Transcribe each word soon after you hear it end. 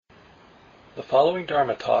The following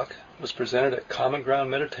Dharma talk was presented at Common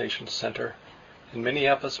Ground Meditation Center in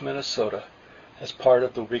Minneapolis, Minnesota, as part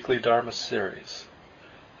of the weekly Dharma series.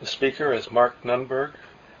 The speaker is Mark Nunberg,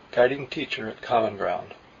 guiding teacher at Common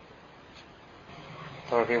Ground.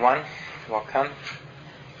 Hello everyone, welcome.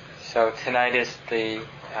 So tonight is the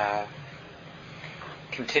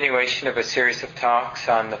continuation of a series of talks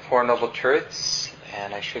on the Four Noble Truths,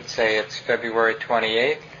 and I should say it's February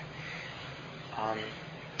 28th.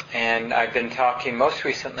 And I've been talking most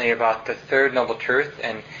recently about the Third Noble Truth,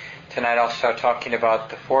 and tonight I'll start talking about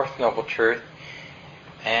the Fourth Noble Truth.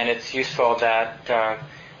 And it's useful that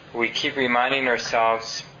we keep reminding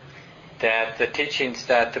ourselves that the teachings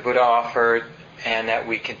that the Buddha offered and that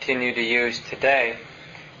we continue to use today,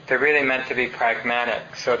 they're really meant to be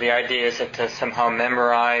pragmatic. So the idea isn't to somehow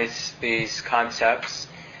memorize these concepts,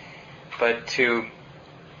 but to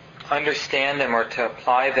understand them or to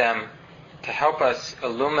apply them to help us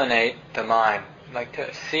illuminate the mind, like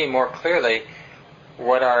to see more clearly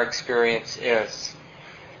what our experience is.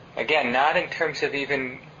 Again, not in terms of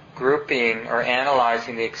even grouping or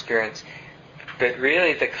analyzing the experience, but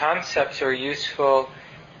really the concepts are useful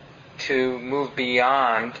to move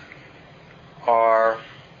beyond our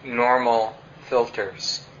normal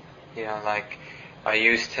filters. Like I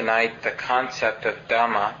used tonight the concept of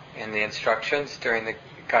Dhamma in the instructions during the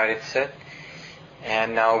guided sit.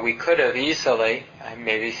 And now we could have easily,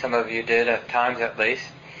 maybe some of you did at times at least,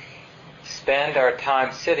 spend our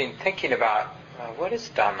time sitting thinking about what is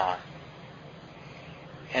Dhamma?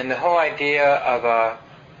 And the whole idea of a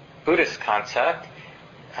Buddhist concept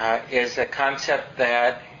is a concept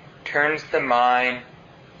that turns the mind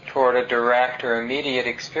toward a direct or immediate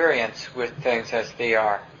experience with things as they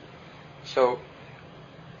are. So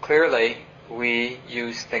clearly we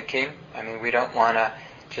use thinking. We don't want to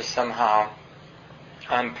just somehow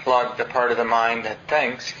unplug the part of the mind that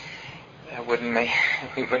thinks. We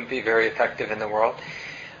wouldn't be very effective in the world.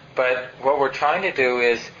 But what we're trying to do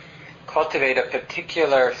is cultivate a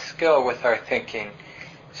particular skill with our thinking.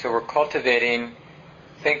 So we're cultivating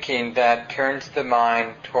thinking that turns the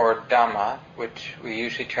mind toward Dhamma, which we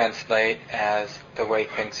usually translate as the way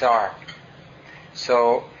things are.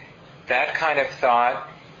 So that kind of thought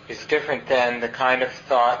is different than the kind of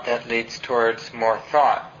thought that leads towards more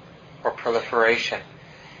thought or proliferation.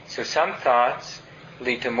 So some thoughts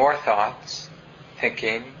lead to more thoughts,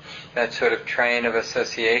 thinking, that sort of train of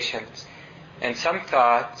associations. And some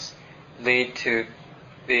thoughts lead to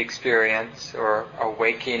the experience or a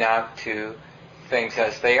waking up to things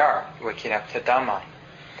as they are, waking up to Dhamma.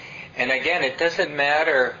 And again, it doesn't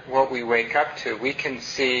matter what we wake up to. We can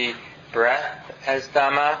see breath as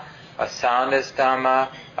Dhamma, a sound as Dhamma,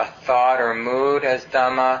 a thought or mood as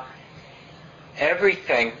Dhamma.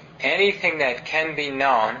 Everything, anything that can be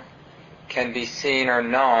known, can be seen or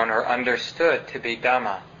known or understood to be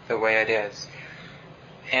Dhamma, the way it is.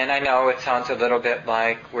 And I know it sounds a little bit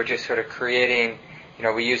like we're just sort of creating,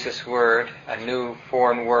 we use this word, a new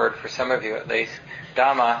foreign word for some of you at least,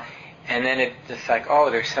 Dhamma, and then it's like,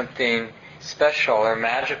 there's something special or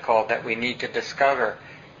magical that we need to discover.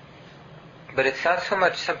 But it's not so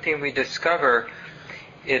much something we discover,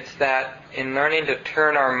 it's that in learning to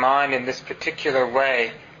turn our mind in this particular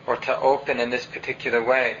way, or to open in this particular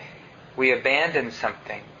way, we abandon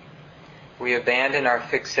something. We abandon our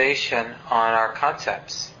fixation on our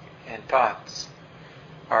concepts and thoughts,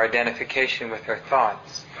 our identification with our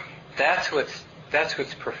thoughts. That's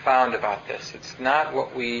what's profound about this. It's not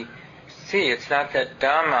what we see. It's not that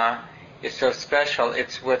Dhamma is so special.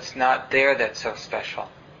 It's what's not there that's so special,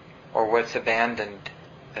 or what's abandoned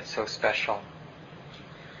that's so special.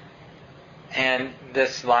 And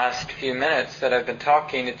this last few minutes that I've been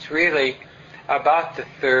talking, it's really about the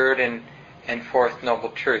third and fourth noble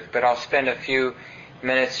truth. But I'll spend a few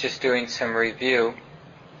minutes just doing some review.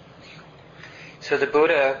 So the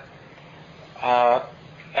Buddha,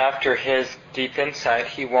 after his deep insight,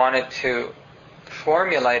 he wanted to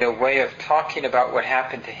formulate a way of talking about what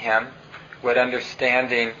happened to him, what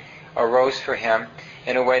understanding arose for him,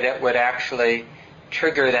 in a way that would actually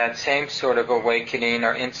trigger that same sort of awakening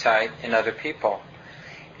or insight in other people.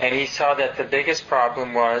 And he saw that the biggest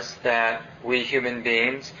problem was that we human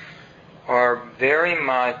beings are very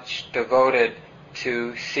much devoted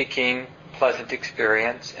to seeking pleasant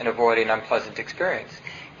experience and avoiding unpleasant experience.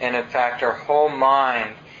 And in fact, our whole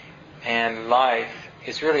mind and life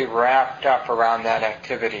is really wrapped up around that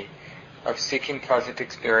activity of seeking pleasant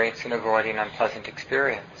experience and avoiding unpleasant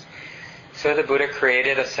experience. So the Buddha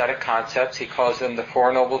created a set of concepts. He calls them the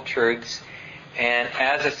Four Noble Truths. And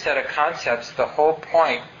as a set of concepts, the whole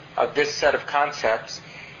point of this set of concepts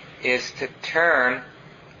is to turn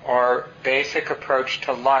or basic approach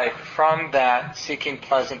to life from that seeking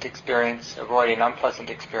pleasant experience, avoiding unpleasant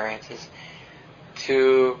experiences,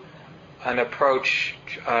 to an approach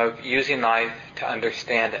of using life to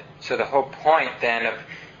understand it. So the whole point then of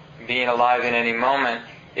being alive in any moment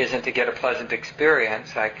isn't to get a pleasant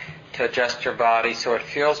experience, like to adjust your body so it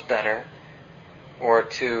feels better, or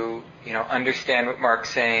to understand what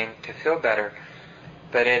Mark's saying to feel better,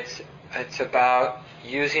 but it's about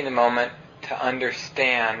using the moment to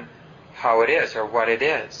understand how it is or what it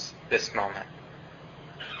is, this moment.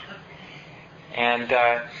 And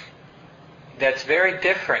that's very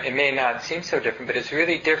different. It may not seem so different, but it's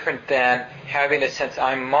really different than having a sense,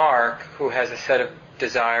 I'm Mark, who has a set of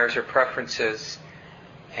desires or preferences,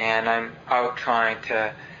 and I'm out trying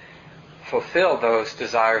to fulfill those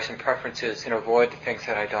desires and preferences and avoid the things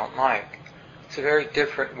that I don't like. It's a very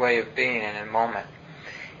different way of being in a moment.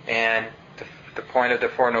 And the point of the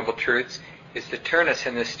Four Noble Truths is to turn us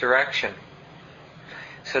in this direction.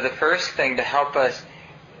 So the first thing to help us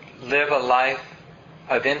live a life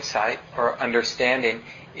of insight or understanding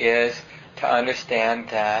is to understand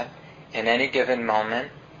that in any given moment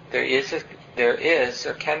there is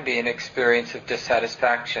or can be an experience of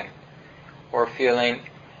dissatisfaction or feeling.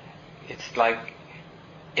 It's like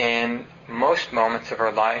in most moments of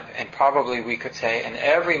our life, and probably we could say in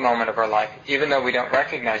every moment of our life, even though we don't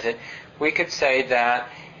recognize it, we could say that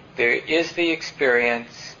there is the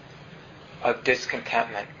experience of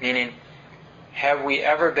discontentment, meaning, have we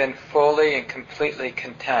ever been fully and completely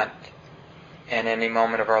content in any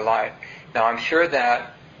moment of our life? Now, I'm sure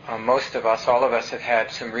that most of us, all of us, have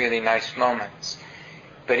had some really nice moments.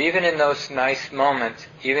 But even in those nice moments,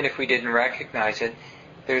 even if we didn't recognize it,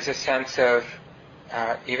 there's a sense of,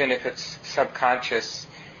 even if it's subconscious,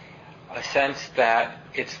 a sense that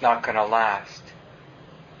it's not going to last.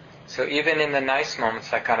 So even in the nice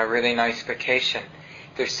moments, like on a really nice vacation,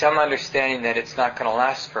 there's some understanding that it's not going to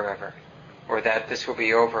last forever, or that this will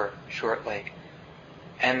be over shortly.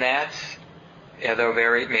 And that's, although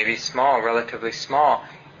very, maybe small, relatively small,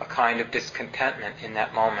 a kind of discontentment in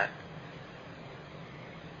that moment.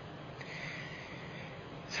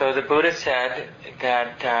 So the Buddha said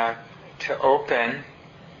that to open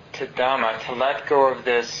to Dhamma, to let go of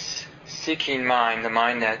this seeking mind, the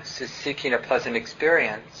mind that's seeking a pleasant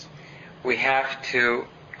experience, we have to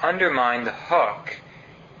undermine the hook.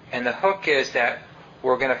 And the hook is that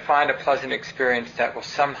we're going to find a pleasant experience that will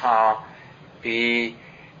somehow be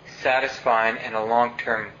satisfying in a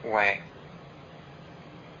long-term way.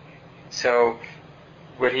 So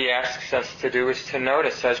what he asks us to do is to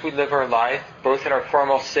notice as we live our life, both in our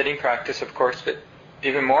formal sitting practice, of course, but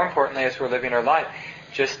even more importantly as we're living our life,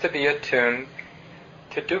 just to be attuned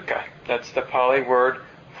to dukkha. That's the Pali word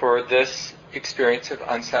for this experience of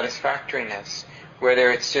unsatisfactoriness,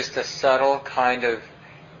 whether it's just a subtle kind of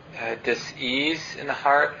dis-ease in the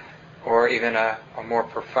heart, or even a more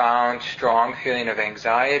profound, strong feeling of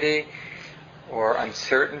anxiety, or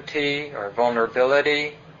uncertainty, or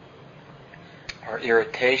vulnerability, or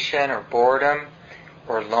irritation, or boredom,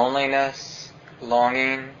 or loneliness,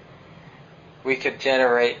 longing. We could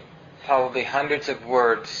generate probably hundreds of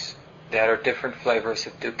words that are different flavors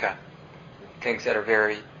of dukkha, things that are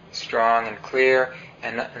very strong and clear,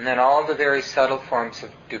 and then all the very subtle forms of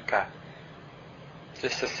dukkha.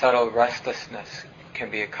 Just a subtle restlessness can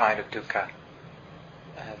be a kind of dukkha,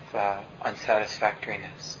 of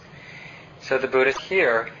unsatisfactoriness. So the Buddha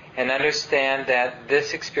here and understand that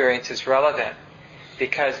this experience is relevant,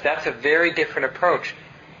 because that's a very different approach.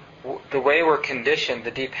 The way we're conditioned,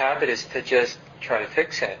 the deep habit, is to just try to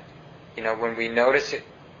fix it. When we notice it,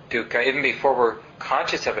 dukkha, even before we're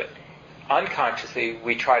conscious of it, unconsciously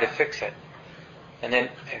we try to fix it. And then,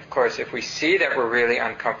 of course, if we see that we're really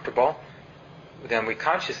uncomfortable, then we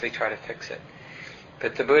consciously try to fix it.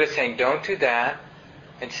 But the Buddha is saying, don't do that.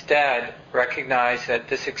 Instead, recognize that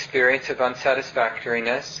this experience of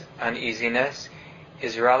unsatisfactoriness, uneasiness,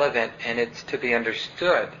 is relevant, and it's to be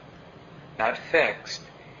understood, not fixed.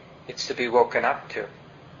 It's to be woken up to,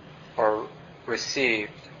 or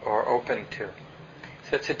received, or open to.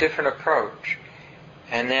 So it's a different approach.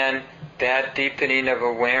 And then that deepening of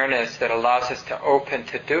awareness that allows us to open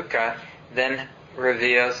to dukkha then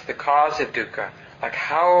reveals the cause of dukkha. Like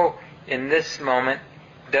how, in this moment,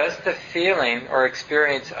 does the feeling or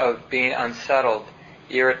experience of being unsettled,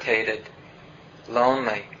 irritated,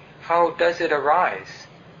 lonely, how does it arise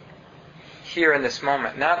here in this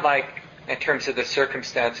moment? Not like in terms of the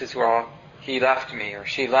circumstances, well, he left me or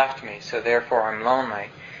she left me, so therefore I'm lonely.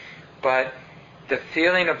 But the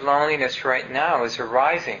feeling of loneliness right now is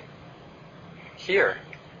arising here.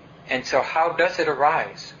 And so how does it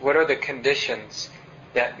arise? What are the conditions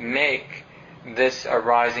that make this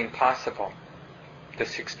arising possible?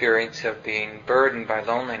 This experience of being burdened by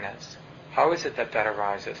loneliness. How is it that that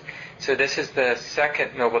arises? So this is the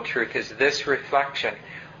second noble truth, is this reflection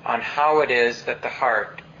on how it is that the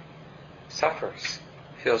heart suffers,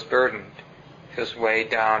 feels burdened, feels weighed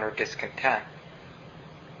down or discontent.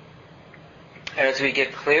 And as we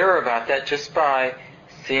get clearer about that, just by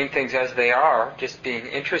seeing things as they are, just being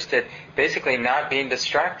interested, basically not being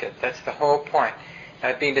distracted. That's the whole point.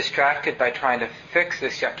 Not being distracted by trying to fix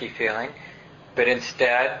this yucky feeling, but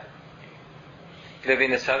instead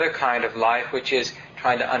living this other kind of life, which is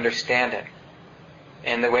trying to understand it.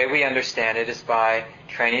 And the way we understand it is by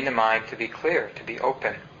training the mind to be clear, to be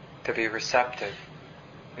open, to be receptive,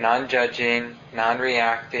 non-judging,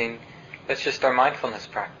 non-reacting. That's just our mindfulness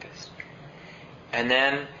practice. And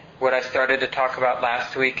then what I started to talk about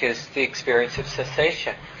last week is the experience of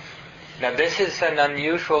cessation. Now this is an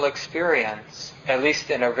unusual experience, at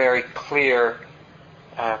least in a very clear,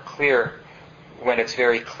 when it's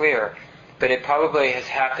very clear. But it probably has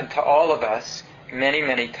happened to all of us many,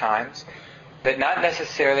 many times, but not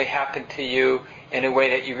necessarily happened to you in a way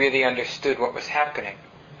that you really understood what was happening.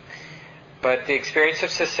 But the experience of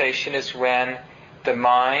cessation is when the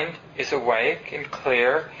mind is awake and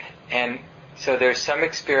clear, and so there's some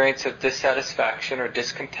experience of dissatisfaction or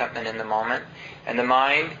discontentment in the moment, and the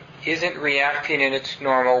mind isn't reacting in its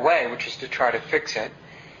normal way, which is to try to fix it.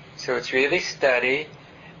 So it's really steady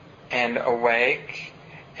and awake,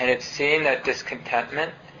 and it's seeing that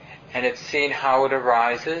discontentment, and it's seeing how it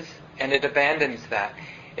arises, and it abandons that.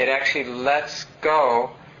 It actually lets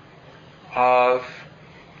go of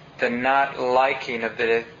the not liking of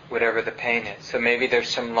whatever the pain is. So maybe there's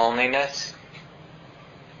some loneliness,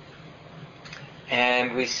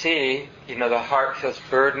 and we see, the heart feels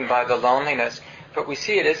burdened by the loneliness, but we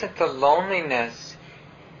see it isn't the loneliness,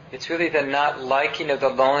 it's really the not liking of the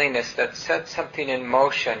loneliness that sets something in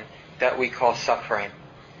motion that we call suffering.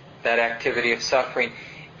 That activity of suffering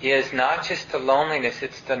is not just the loneliness,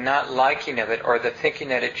 it's the not liking of it, or the thinking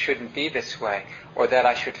that it shouldn't be this way, or that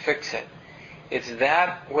I should fix it. It's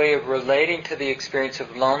that way of relating to the experience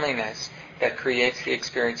of loneliness that creates the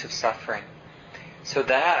experience of suffering. So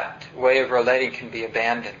that way of relating can be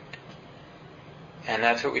abandoned. And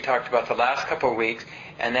that's what we talked about the last couple of weeks.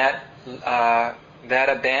 And that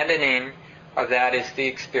abandoning of that is the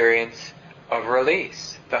experience of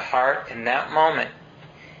release. The heart in that moment,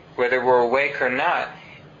 whether we're awake or not,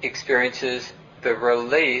 experiences the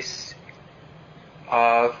release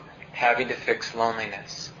of having to fix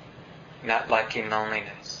loneliness, not liking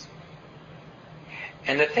loneliness.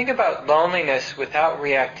 And the thing about loneliness without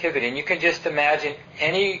reactivity, and you can just imagine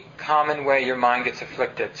any common way your mind gets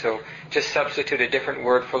afflicted. So just substitute a different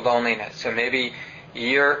word for loneliness. So maybe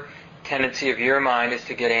your tendency of your mind is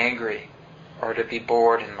to get angry, or to be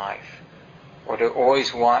bored in life, or to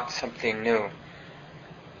always want something new,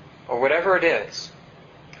 or whatever it is.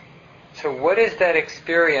 So what is that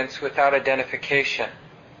experience without identification,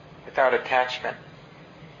 without attachment?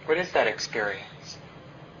 What is that experience?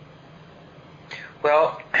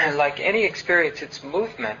 Well, like any experience, it's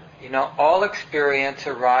movement. All experience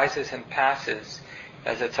arises and passes,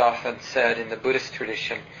 as it's often said in the Buddhist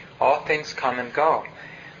tradition. All things come and go.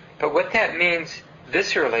 But what that means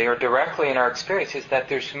viscerally or directly in our experience is that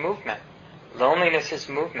there's movement. Loneliness is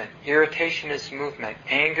movement. Irritation is movement.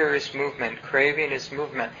 Anger is movement. Craving is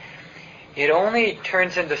movement. It only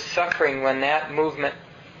turns into suffering when that movement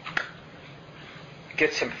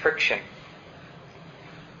gets some friction.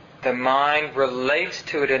 The mind relates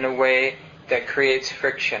to it in a way that creates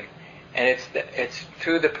friction. And it's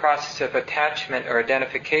through the process of attachment or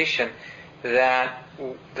identification that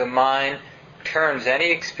the mind can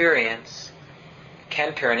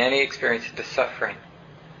turn any experience into suffering.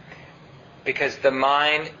 Because the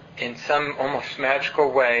mind, in some almost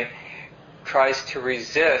magical way, tries to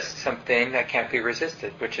resist something that can't be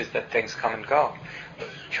resisted, which is that things come and go. It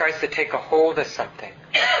tries to take a hold of something.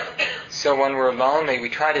 So when we're lonely, we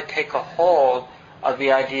try to take a hold of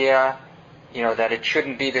the idea, that it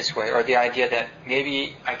shouldn't be this way, or the idea that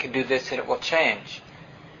maybe I can do this and it will change.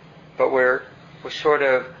 But we're sort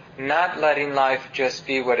of not letting life just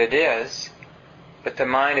be what it is, but the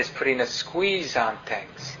mind is putting a squeeze on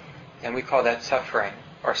things. And we call that suffering,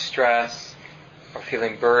 or stress, or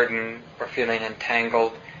feeling burdened, or feeling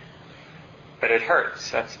entangled. But it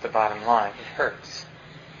hurts. That's the bottom line. It hurts.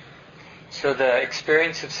 So the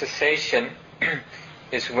experience of cessation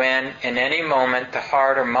is when, in any moment, the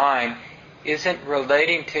heart or mind isn't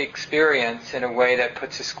relating to experience in a way that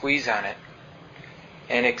puts a squeeze on it.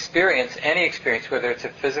 And experience, any experience, whether it's a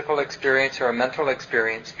physical experience or a mental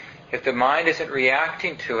experience, if the mind isn't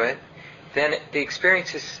reacting to it then the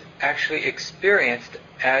experience is actually experienced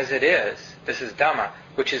as it is. This is Dhamma,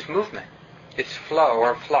 which is movement. It's flow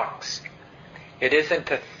or flux. It isn't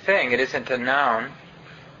a thing, it isn't a noun.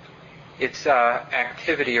 It's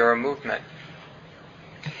activity or a movement.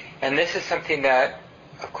 And this is something that,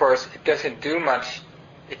 of course, it doesn't do much.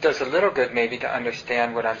 It does a little good maybe to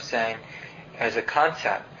understand what I'm saying as a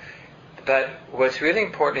concept. But what's really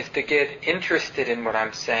important is to get interested in what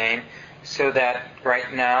I'm saying so that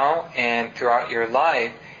right now and throughout your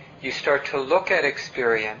life, you start to look at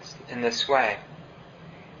experience in this way.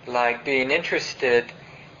 Like being interested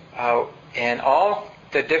in all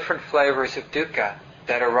the different flavors of dukkha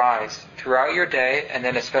that arise throughout your day, and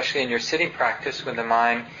then especially in your sitting practice when the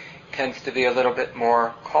mind tends to be a little bit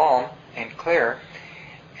more calm and clear,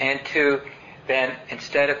 and to then,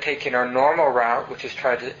 instead of taking our normal route, which is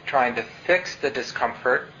trying to fix the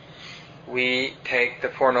discomfort, we take the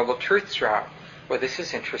Four Noble Truths route. Well, this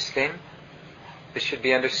is interesting. This should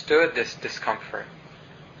be understood, this discomfort.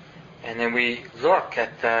 And then we look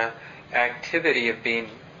at the activity of being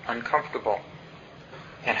uncomfortable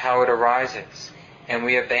and how it arises. And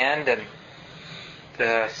we abandon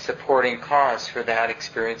the supporting cause for that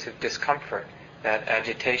experience of discomfort, that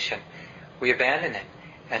agitation. We abandon it.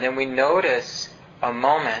 And then we notice a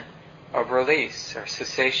moment of release or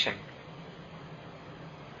cessation.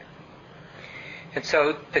 And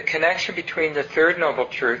so the connection between the third noble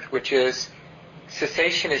truth, which is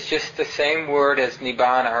cessation, is just the same word as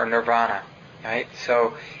nibbana or nirvana, right?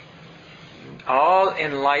 So all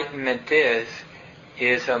enlightenment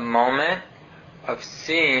is a moment of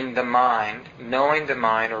seeing the mind, knowing the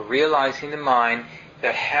mind, or realizing the mind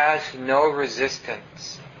that has no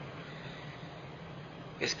resistance.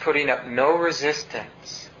 Is putting up no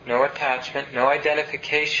resistance, no attachment, no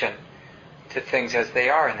identification to things as they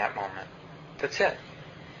are in that moment. That's it.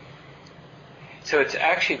 So it's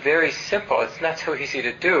actually very simple. It's not so easy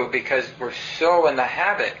to do because we're so in the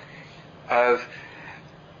habit of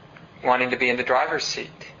wanting to be in the driver's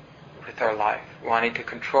seat with our life, wanting to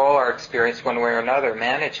control our experience one way or another,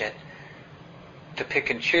 manage it, to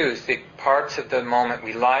pick and choose the parts of the moment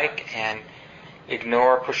we like and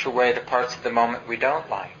ignore, push away the parts of the moment we don't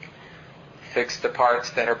like. Fix the parts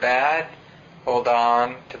that are bad, hold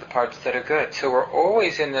on to the parts that are good. So we're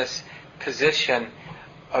always in this position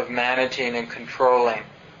of managing and controlling.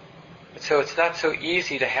 So it's not so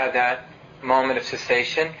easy to have that moment of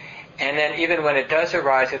cessation. And then even when it does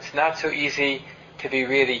arise, it's not so easy to be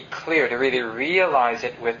really clear, to really realize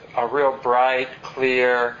it with a real bright,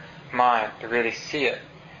 clear mind, to really see it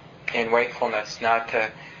in wakefulness, not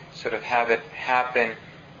to sort of have it happen,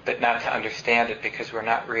 but not to understand it because we're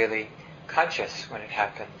not really conscious when it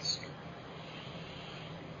happens.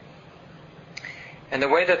 And the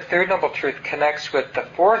way that third noble truth connects with the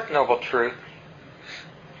fourth noble truth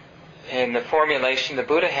in the formulation the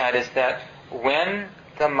Buddha had is that when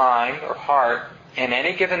the mind or heart in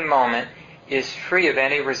any given moment is free of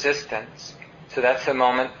any resistance, so that's a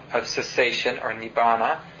moment of cessation or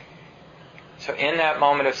nibbana, so in that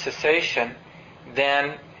moment of cessation,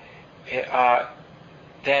 then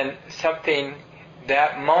something,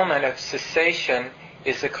 that moment of cessation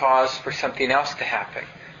is the cause for something else to happen.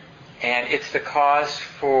 And it's the cause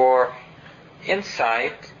for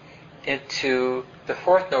insight into the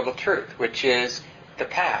fourth noble truth, which is the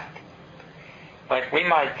path. Like we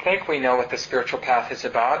might think we know what the spiritual path is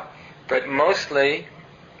about, but mostly,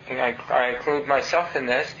 and I include myself in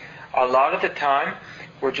this, a lot of the time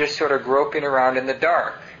we're just sort of groping around in the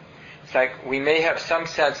dark. It's like we may have some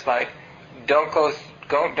sense like, don't go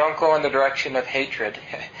in the direction of hatred.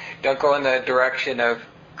 Don't go in the direction of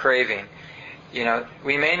craving. You know,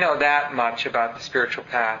 we may know that much about the spiritual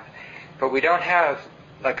path, but we don't have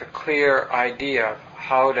like a clear idea of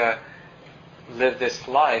how to live this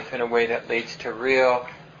life in a way that leads to real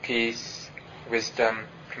peace, wisdom,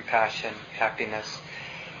 compassion, happiness.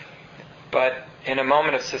 But in a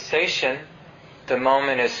moment of cessation, the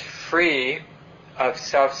moment is free of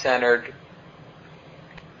self-centered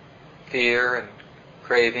fear and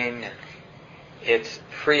craving, and it's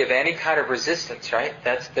free of any kind of resistance, right?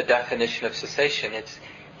 That's the definition of cessation. It's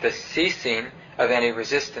the ceasing of any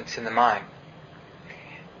resistance in the mind.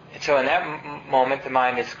 And so in that moment, the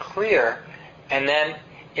mind is clear, and then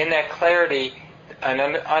in that clarity, an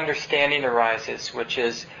understanding arises, which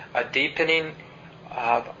is a deepening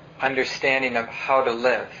of understanding of how to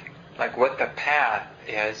live, like what the path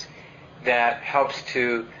is that helps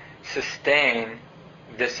to sustain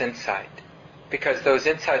this insight. Because those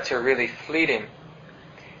insights are really fleeting.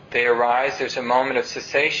 They arise, there's a moment of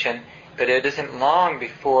cessation, but it isn't long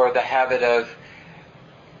before the habit of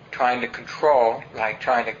trying to control, like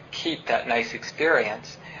trying to keep that nice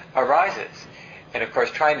experience, arises. And of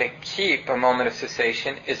course, trying to keep a moment of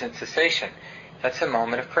cessation isn't cessation. That's a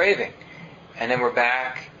moment of craving. And then we're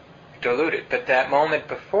back diluted. But that moment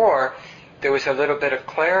before, there was a little bit of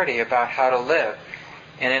clarity about how to live.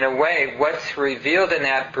 And in a way, what's revealed in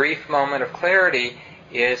that brief moment of clarity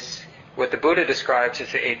is what the Buddha describes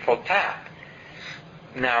as the Eightfold Path.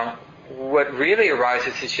 Now, what really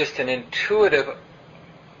arises is just an intuitive,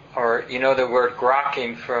 or you know the word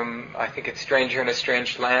grokking from, I think it's Stranger in a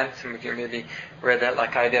Strange Land. Some of you maybe read that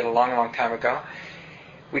like I did a long, long time ago.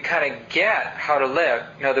 We kind of get how to live.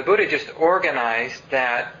 Now, the Buddha just organized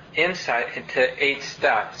that insight into 8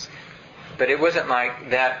 steps. But it wasn't like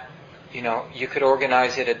that, you could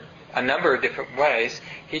organize it a number of different ways.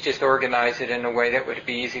 He just organized it in a way that would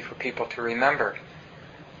be easy for people to remember.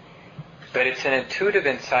 But it's an intuitive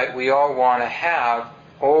insight we all want to have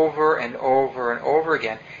over and over and over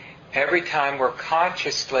again. Every time we're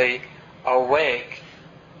consciously awake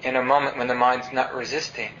in a moment when the mind's not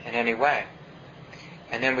resisting in any way.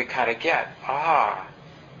 And then we kind of get,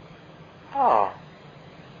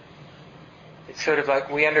 it's sort of like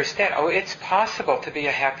we understand, it's possible to be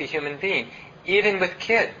a happy human being, even with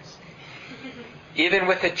kids. Even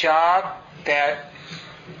with a job that,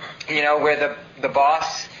 where the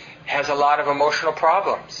boss has a lot of emotional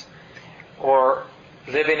problems. Or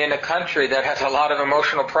living in a country that has a lot of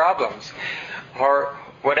emotional problems. Or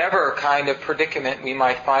whatever kind of predicament we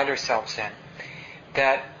might find ourselves in.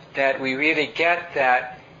 That we really get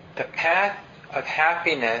that the path of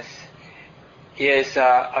happiness is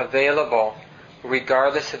available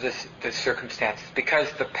regardless of the circumstances.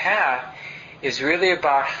 Because the path is really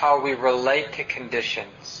about how we relate to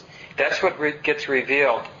conditions. That's what gets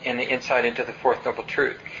revealed in the insight into the Fourth Noble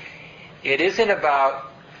Truth. It isn't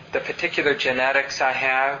about the particular genetics I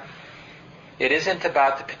have. It isn't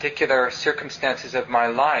about the particular circumstances of my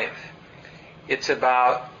life. It's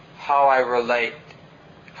about how I relate,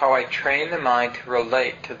 how I train the mind to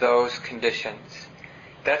relate to those conditions.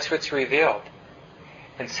 That's what's revealed.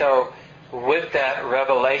 And so, with that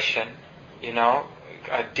revelation,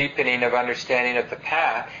 a deepening of understanding of the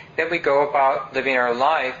path, then we go about living our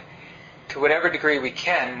life to whatever degree we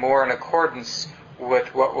can, more in accordance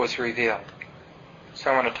with what was revealed. So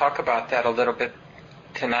I want to talk about that a little bit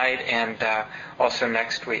tonight and also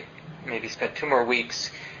next week. Maybe spend 2 more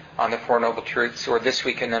weeks on the Four Noble Truths, or this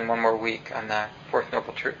week and then 1 more week on the Fourth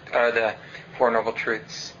Noble Truth, the Four Noble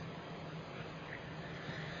Truths.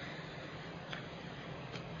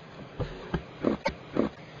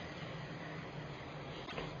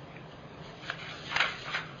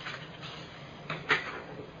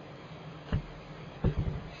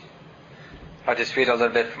 I'll just read a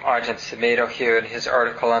little bit from Ajahn Sumedho here in his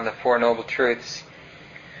article on the Four Noble Truths.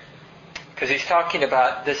 Because he's talking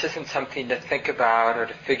about this isn't something to think about or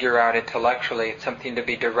to figure out intellectually. It's something to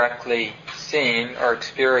be directly seen or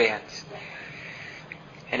experienced.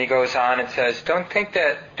 And he goes on and says, don't think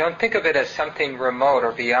of it as something remote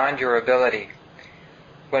or beyond your ability.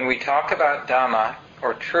 When we talk about Dhamma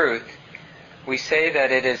or truth, we say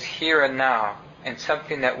that it is here and now and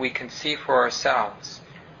something that we can see for ourselves.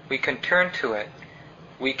 We can turn to it.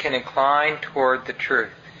 We can incline toward the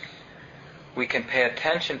truth. We can pay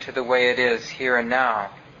attention to the way it is here and now,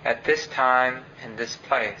 at this time and this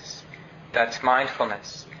place. That's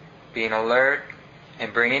mindfulness, being alert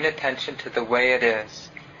and bringing attention to the way it is.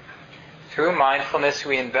 Through mindfulness,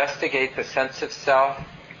 we investigate the sense of self,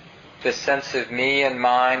 the sense of me and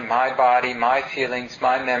mine, my body, my feelings,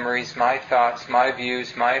 my memories, my thoughts, my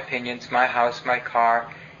views, my opinions, my house, my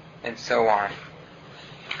car, and so on.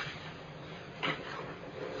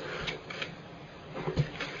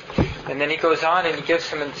 And then he goes on and he gives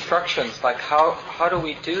some instructions, like how do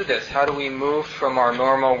we do this? How do we move from our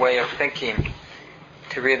normal way of thinking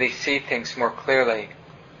to really see things more clearly?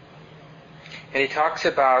 And he talks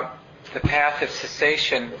about the path of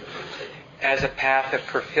cessation as a path of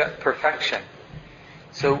perfection.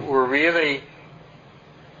 So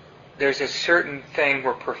there's a certain thing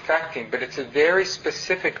we're perfecting, but it's a very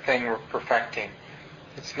specific thing we're perfecting.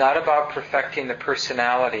 It's not about perfecting the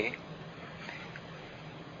personality.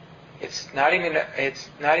 It's not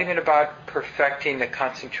even about perfecting the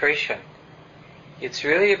concentration. It's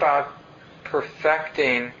really about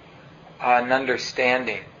perfecting an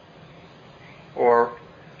understanding, or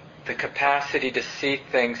the capacity to see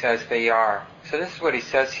things as they are. So this is what he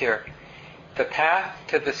says here. The path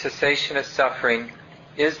to the cessation of suffering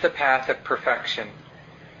is the path of perfection.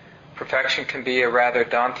 Perfection can be a rather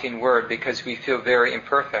daunting word because we feel very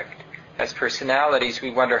imperfect. As personalities, we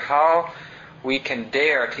wonder how we can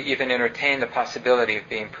dare to even entertain the possibility of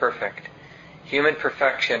being perfect. Human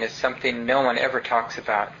perfection is something no one ever talks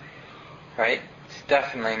about, right? It's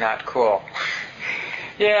definitely not cool.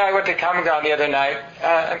 Yeah, I went to Common Ground the other night.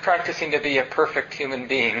 I'm practicing to be a perfect human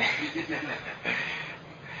being.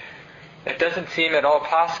 It doesn't seem at all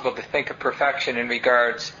possible to think of perfection in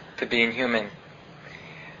regards to being human.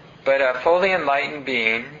 But a fully enlightened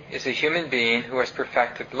being is a human being who has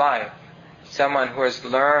perfected life. Someone who has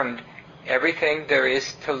learned everything there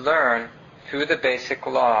is to learn through the basic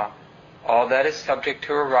law. All that is subject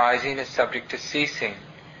to arising is subject to ceasing.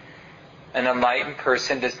 An enlightened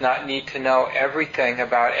person does not need to know everything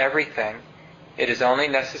about everything. It is only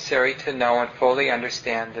necessary to know and fully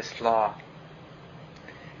understand this law.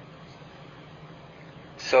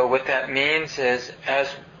 So what that means is,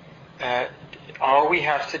 all we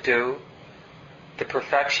have to do, the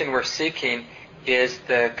perfection we're seeking, is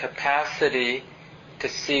the capacity to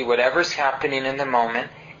see whatever's happening in the moment,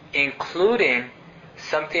 including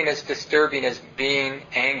something as disturbing as being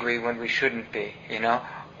angry when we shouldn't be,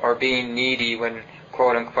 or being needy when,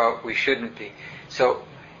 quote unquote, we shouldn't be. So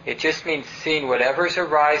it just means seeing whatever's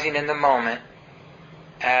arising in the moment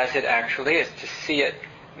as it actually is, to see it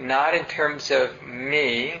not in terms of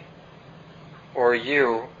me or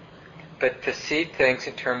you, but to see things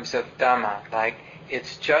in terms of Dhamma, like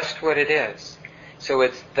it's just what it is. So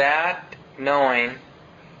it's that knowing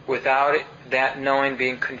without that knowing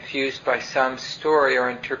being confused by some story or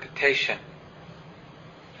interpretation.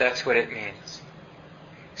 That's what it means.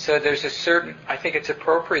 So there's a certain, I think it's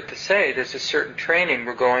appropriate to say, there's a certain training.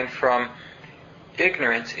 We're going from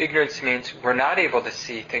ignorance. Ignorance means we're not able to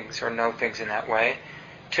see things or know things in that way,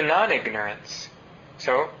 to non-ignorance.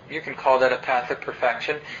 So you can call that a path of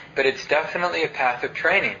perfection, but it's definitely a path of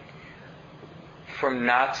training. From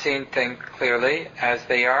not seeing things clearly as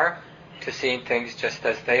they are to seeing things just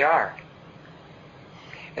as they are.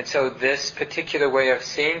 And so this particular way of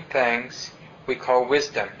seeing things we call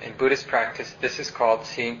wisdom. In Buddhist practice, this is called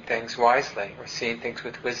seeing things wisely, or seeing things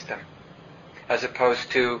with wisdom. As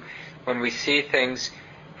opposed to when we see things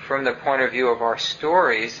from the point of view of our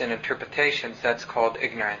stories and interpretations, that's called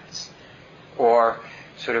ignorance, or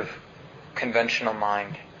sort of conventional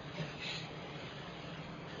mind.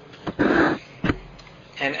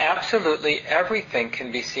 And absolutely everything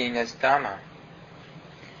can be seen as Dhamma.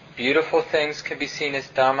 Beautiful things can be seen as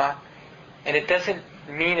Dhamma, and it doesn't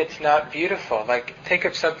mean it's not beautiful. Like, think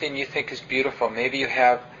of something you think is beautiful. Maybe you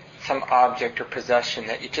have some object or possession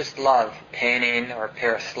that you just love, painting or a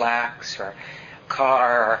pair of slacks or a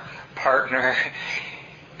car or partner,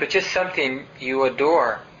 but just something you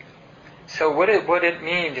adore. So what would it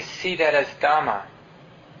mean to see that as Dhamma?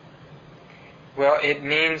 Well, it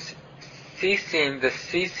means ceasing,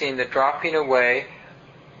 the dropping away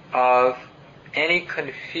of any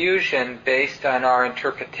confusion based on our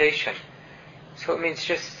interpretation. So it means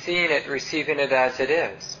just seeing it, receiving it as it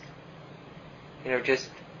is. Just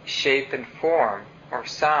shape and form, or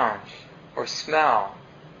sound, or smell.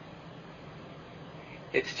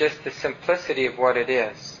 It's just the simplicity of what it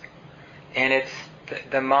is. And it's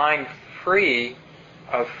the mind free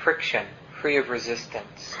of friction, free of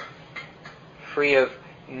resistance, free of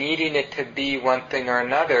needing it to be one thing or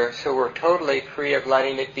another, so we're totally free of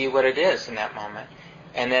letting it be what it is in that moment,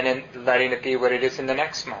 and then letting it be what it is in the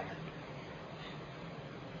next moment.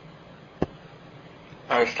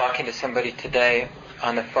 I was talking to somebody today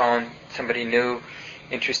on the phone, somebody new,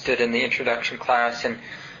 interested in the introduction class, and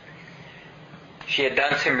she had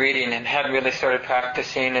done some reading and hadn't really started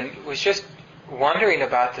practicing, and was just wondering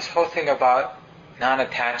about this whole thing about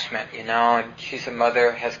non-attachment, and she's a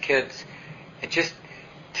mother, has kids, and just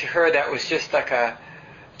to her that was just like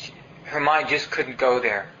her mind just couldn't go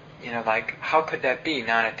there, like how could that be,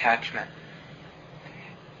 non-attachment?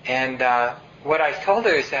 And what I told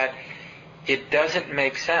her is that it doesn't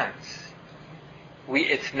make sense.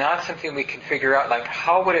 It's not something we can figure out, like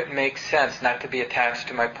how would it make sense not to be attached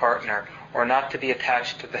to my partner, or not to be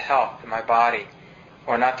attached to the health of my body,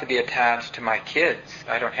 or not to be attached to my kids.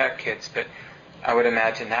 I don't have kids, but I would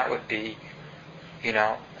imagine that would be,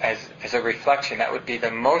 as a reflection, that would be the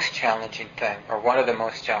most challenging thing, or one of the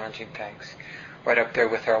most challenging things, right up there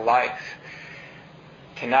with our life.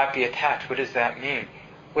 To not be attached, what does that mean?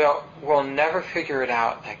 Well, we'll never figure it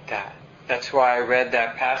out like that. That's why I read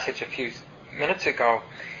that passage a few minutes ago,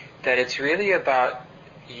 that it's really about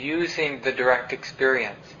using the direct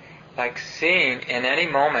experience, like seeing in any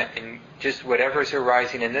moment, in just whatever's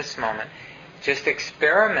arising in this moment, just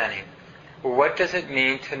experimenting. What does it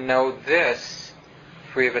mean to know this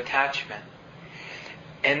free of attachment?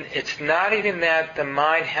 And it's not even that the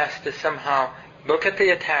mind has to somehow look at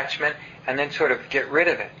the attachment and then sort of get rid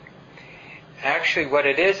of it. Actually, what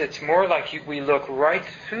it is, it's more like we look right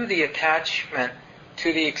through the attachment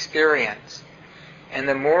to the experience. And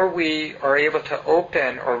the more we are able to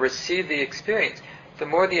open or receive the experience, the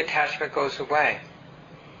more the attachment goes away.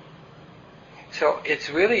 So it's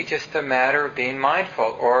really just a matter of being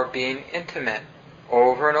mindful or being intimate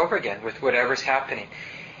over and over again with whatever's happening.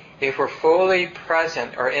 If we're fully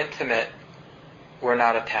present or intimate, we're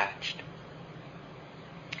not attached.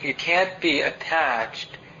 You can't be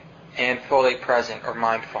attached and fully present or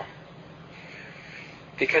mindful.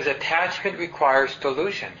 Because attachment requires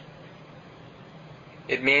delusion.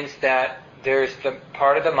 It means that there's the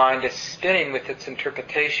part of the mind is spinning with its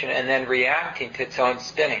interpretation and then reacting to its own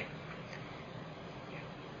spinning.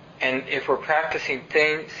 And if we're practicing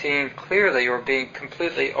seeing clearly or being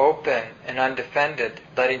completely open and undefended,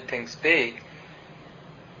 letting things be,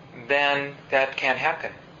 then that can't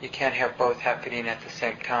happen. You can't have both happening at the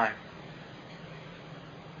same time.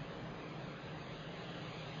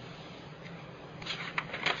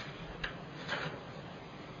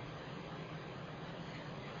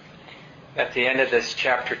 At the end of this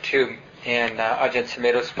chapter 2 in Ajahn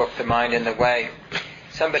Sumedho's book, The Mind and the Way,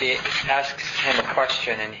 somebody asks him a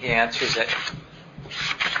question and he answers it.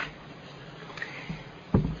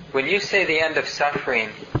 When you say the end of suffering,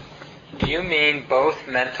 do you mean both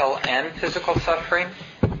mental and physical suffering?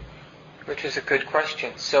 Which is a good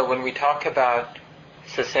question. So when we talk about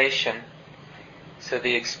cessation, so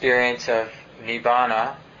the experience of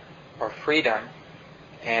nibbana or freedom,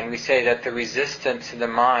 and we say that the resistance in the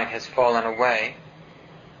mind has fallen away,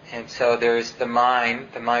 and so there's the mind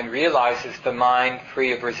realizes the mind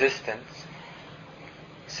free of resistance.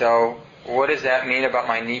 So what does that mean about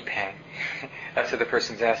my knee pain? That's what the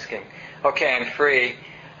person's asking. Okay, I'm free,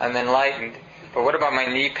 I'm enlightened, but what about my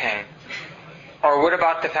knee pain? Or what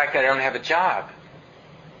about the fact that I don't have a job?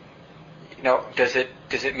 Does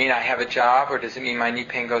it mean I have a job, or does it mean my knee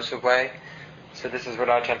pain goes away? So this is what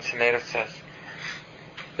Ajahn Sumedho says.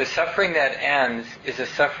 The suffering that ends is a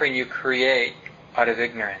suffering you create out of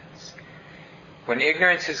ignorance. When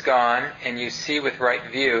ignorance is gone and you see with right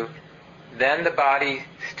view, then the body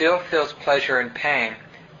still feels pleasure and pain,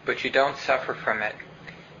 but you don't suffer from it.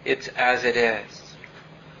 It's as it is.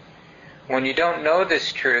 When you don't know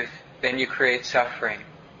this truth, then you create suffering.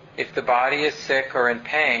 If the body is sick or in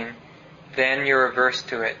pain, then you're averse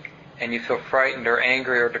to it, and you feel frightened or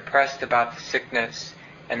angry or depressed about the sickness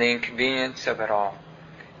and the inconvenience of it all.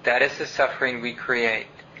 That is the suffering we create.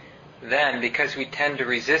 Then, because we tend to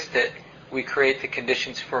resist it, we create the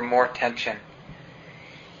conditions for more tension.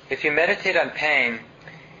 If you meditate on pain,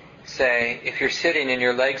 say, if you're sitting and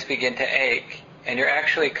your legs begin to ache, and you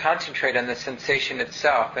actually concentrate on the sensation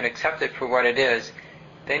itself and accept it for what it is,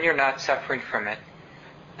 then you're not suffering from it.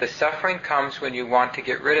 The suffering comes when you want to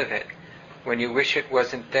get rid of it, when you wish it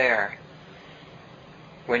wasn't there,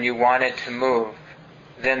 when you want it to move.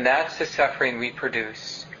 Then that's the suffering we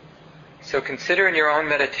produce. So consider in your own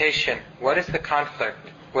meditation, what is the conflict?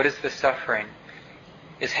 What is the suffering?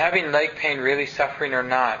 Is having leg pain really suffering or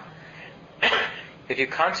not? If you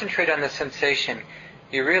concentrate on the sensation,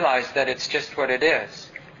 you realize that it's just what it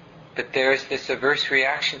is. But there's this averse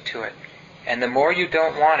reaction to it. And the more you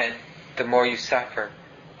don't want it, the more you suffer.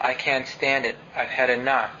 I can't stand it. I've had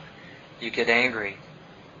enough. You get angry.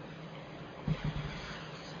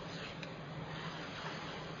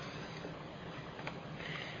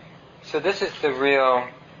 So this is the real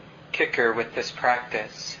kicker with this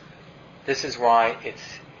practice. This is why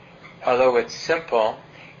although it's simple,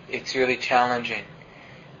 it's really challenging.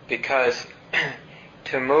 Because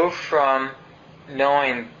to move from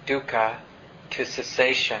knowing dukkha to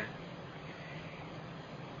cessation,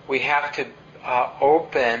 we have to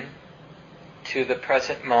open to the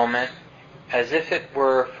present moment as if it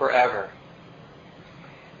were forever.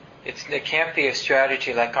 It can't be a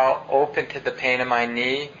strategy like I'll open to the pain in my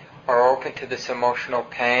knee, or open to this emotional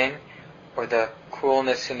pain, or the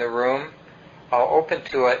coolness in the room. I'll open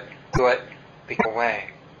to it because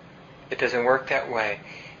away. It doesn't work that way.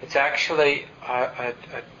 It's actually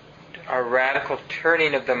a radical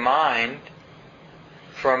turning of the mind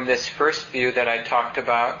from this first view that I talked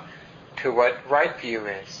about to what right view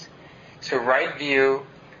is. So right view,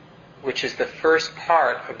 which is the first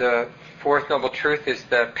part of the Fourth Noble Truth, is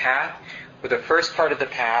the path. Well, the first part of the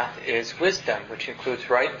path is wisdom, which includes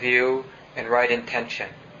right view and right intention,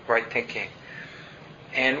 right thinking.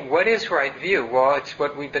 And what is right view? Well, it's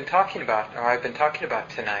what we've been talking about, or I've been talking about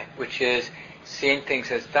tonight, which is seeing things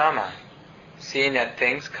as Dharma, seeing that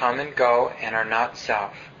things come and go and are not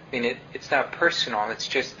self. I mean, it's not personal, it's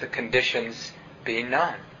just the conditions being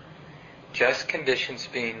known. Just conditions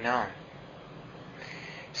being known.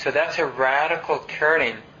 So that's a radical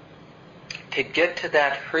turning to get to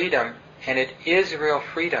that freedom, and it is real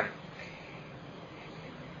freedom.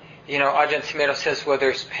 Ajahn Sumedho says, well,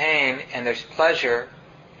 there's pain and there's pleasure,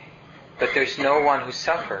 but there's no one who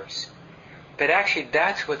suffers. But actually,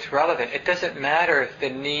 that's what's relevant. It doesn't matter if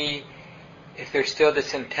if there's still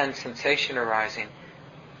this intense sensation arising.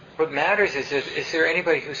 What matters is there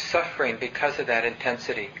anybody who's suffering because of that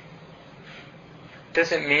intensity? It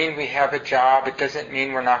doesn't mean we have a job. It doesn't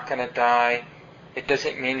mean we're not going to die. It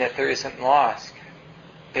doesn't mean that there isn't loss.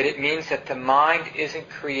 But it means that the mind isn't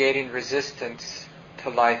creating resistance to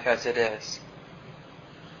life as it is.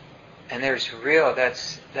 And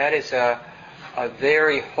that is a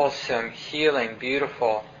very wholesome, healing,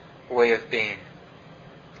 beautiful way of being.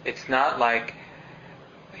 It's not like,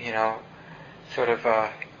 sort of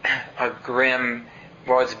a grim,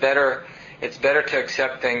 well, it's better to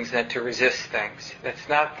accept things than to resist things. It's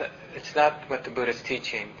not what the Buddha's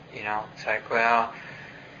teaching, It's like, well,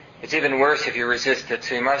 it's even worse if you resist it,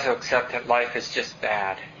 so you might as well accept that life is just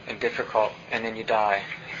bad and difficult, and then you die.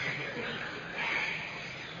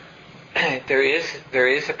 There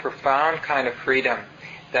is a profound kind of freedom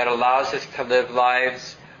that allows us to live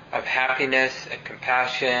lives of happiness and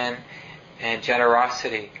compassion and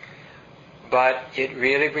generosity. But it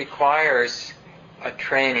really requires a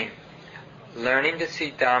training, learning to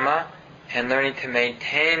see Dhamma and learning to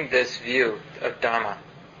maintain this view of Dhamma,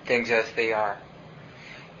 things as they are.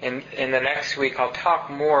 In the next week I'll talk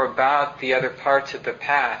more about the other parts of the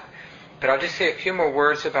path, but I'll just say a few more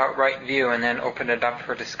words about right view and then open it up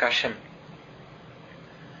for discussion.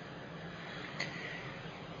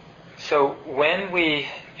 So when we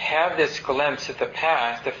have this glimpse of the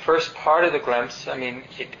path, the first part of the glimpse,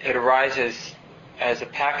 it arises as a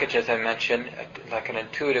package, as I mentioned, like an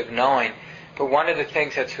intuitive knowing. But one of the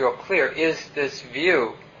things that's real clear is this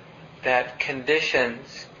view that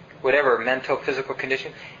conditions, whatever, mental, physical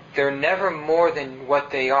condition, they're never more than what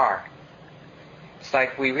they are. It's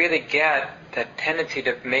like we really get that tendency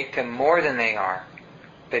to make them more than they are.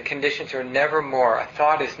 The conditions are never more. A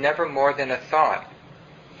thought is never more than a thought.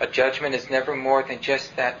 A judgment is never more than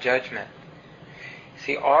just that judgment.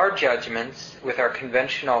 See, our judgments, with our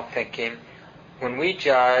conventional thinking, when we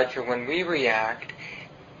judge or when we react,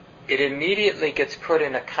 it immediately gets put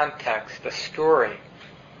in a context, a story,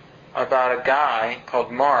 about a guy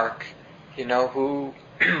called Mark, who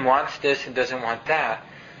wants this and doesn't want that.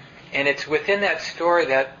 And it's within that story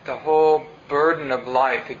that the whole burden of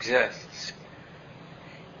life exists.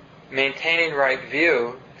 Maintaining right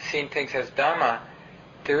view, seeing things as Dhamma,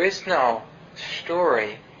 there is no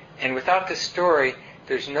story, and without the story,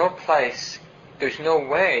 there's no place, there's no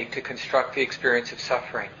way to construct the experience of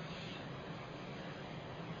suffering.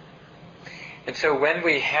 And so when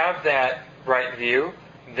we have that right view,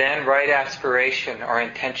 then right aspiration or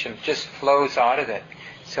intention just flows out of it.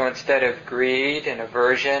 So instead of greed and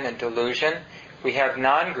aversion and delusion, we have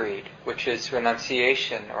non-greed, which is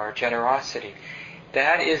renunciation or generosity.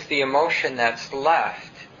 That is the emotion that's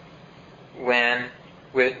left when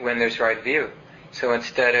there's right view. So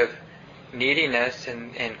instead of neediness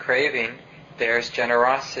and craving, there's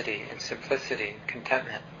generosity and simplicity and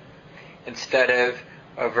contentment. Instead of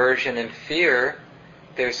aversion and fear,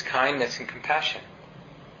 there's kindness and compassion.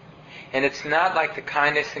 And it's not like the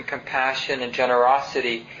kindness and compassion and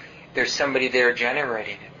generosity, there's somebody there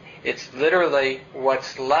generating it. It's literally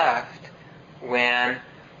what's left when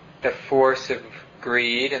the force of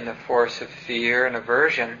greed and the force of fear and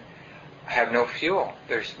aversion have no fuel.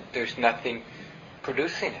 There's nothing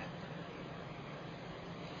producing it.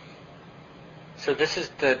 So this is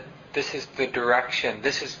the direction.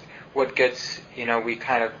 This is what gets, we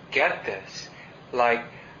kind of get this, like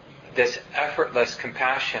this effortless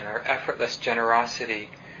compassion or effortless generosity.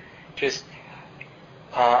 Just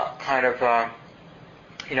I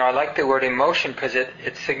like the word emotion because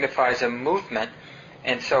it signifies a movement.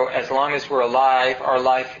 And so as long as we're alive, our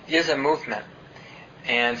life is a movement.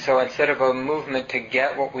 And so instead of a movement to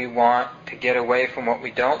get what we want, to get away from what we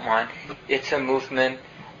don't want, it's a movement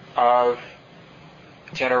of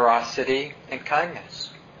generosity and kindness.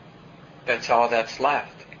 That's all that's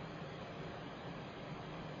left.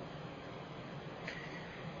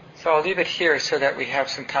 So I'll leave it here so that we have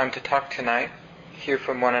some time to talk tonight, hear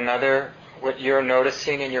from one another, what you're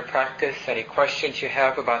noticing in your practice, any questions you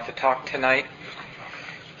have about the talk tonight,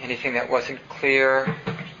 anything that wasn't clear.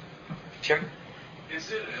 Jim?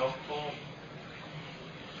 Is it helpful,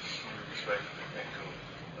 from your perspective, to think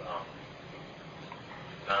of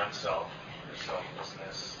non-self or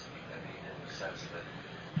selflessness? In the sense that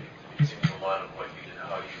it seems a lot of what you did,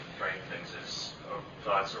 how you frame things as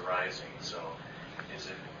thoughts arising. So, is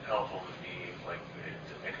it helpful to be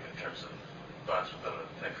to think of in terms of thoughts without a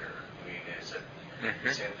thinker? Is it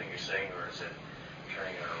the same thing you're saying, or is it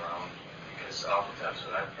turning it around? Because because oftentimes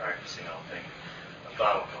when I'm practicing, I'll think a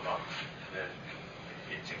thought will come up, and then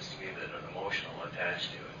it seems to me that an emotional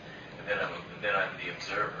attached to it, and then I'm the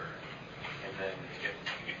observer, and then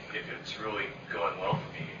if it's really going well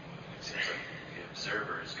for me, it seems like the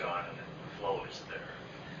observer is gone and the flow is there.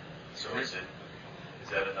 So is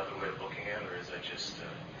that another way of looking at it, or is that just?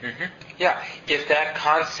 Yeah, if that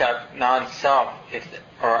concept, non-self,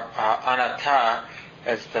 or anatta,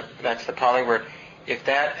 that's the Pali word, if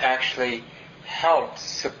that actually helps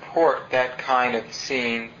support that kind of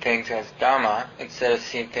seeing things as Dhamma instead of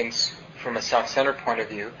seeing things from a self-centered point of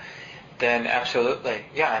view, then absolutely,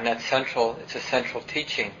 yeah, and that's central. It's a central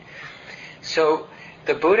teaching. So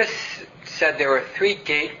the Buddha said there were 3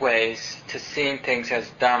 gateways to seeing things as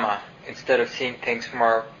Dhamma instead of seeing things from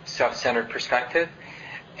our self-centered perspective.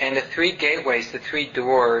 And the 3 gateways, the 3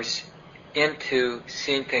 doors into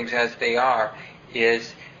seeing things as they are,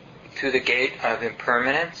 is through the gate of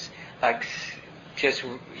impermanence, like just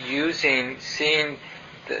seeing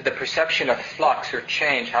the perception of flux or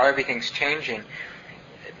change, how everything's changing.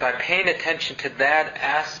 By paying attention to that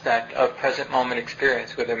aspect of present moment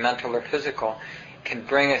experience, whether mental or physical, can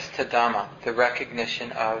bring us to Dhamma, the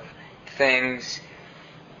recognition of things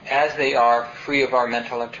as they are, free of our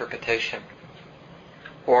mental interpretation.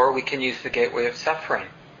 Or we can use the gateway of suffering.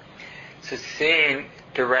 So seeing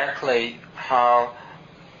directly how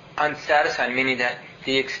unsatisfying, meaning that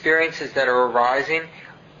the experiences that are arising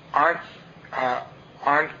aren't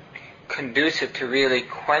conducive to really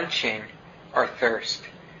quenching our thirst.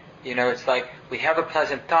 It's like we have a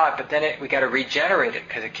pleasant thought, but then we got to regenerate it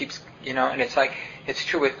because it keeps, and it's like, it's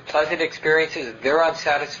true with pleasant experiences, they're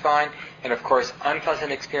unsatisfying, and of course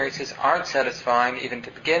unpleasant experiences aren't satisfying even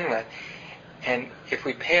to begin with. And if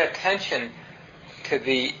we pay attention to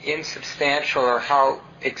the insubstantial, or how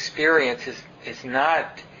experience is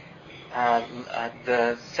not,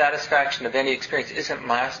 the satisfaction of any experience isn't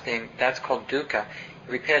lasting, that's called dukkha.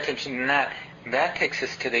 If we pay attention to that takes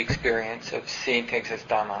us to the experience of seeing things as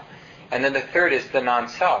Dhamma. And then the third is the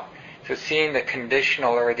non-self. So seeing the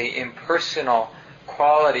conditional or the impersonal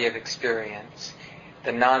quality of experience,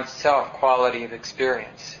 the non-self quality of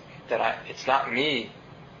experience, it's not me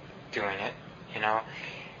doing it,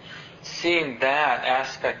 Seeing that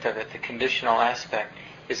aspect of it, the conditional aspect,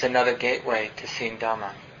 is another gateway to seeing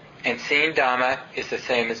Dhamma. And seeing Dhamma is the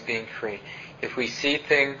same as being free. If we see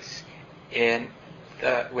things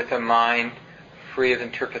with a mind free of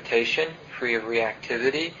interpretation, free of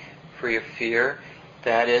reactivity, free of fear,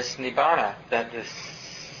 that is nibbana, that is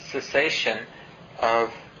cessation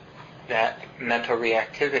of that mental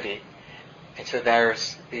reactivity. And so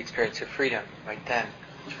there's the experience of freedom right then.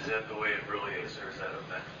 Is that the way it really is, or is that a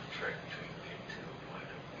mental trick to get to a point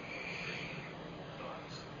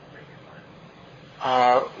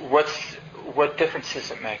of thoughts? What difference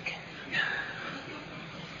does it make?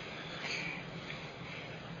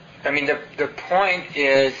 I mean, the point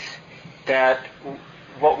is that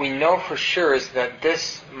what we know for sure is that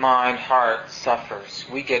this mind, heart suffers.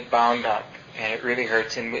 We get bound up, and it really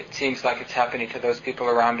hurts, and it seems like it's happening to those people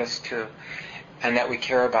around us too, and that we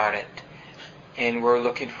care about it. And we're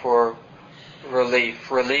looking for relief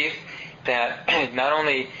that not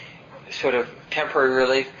only sort of temporary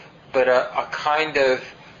relief, but a kind of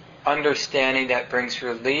understanding that brings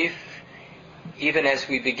relief even as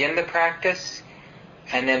we begin the practice,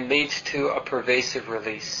 and then leads to a pervasive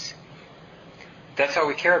release. That's all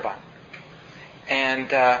we care about.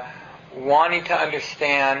 And wanting to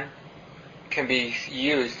understand can be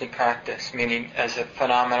used in practice, meaning as a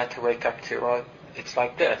phenomena to wake up to. Well, it's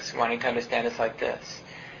like this. Wanting to understand is like this.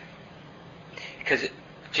 Because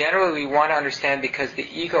generally we want to understand because the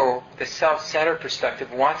ego, the self-centered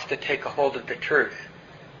perspective, wants to take a hold of the truth.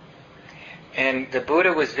 And the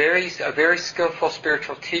Buddha was a very skillful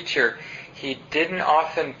spiritual teacher. He didn't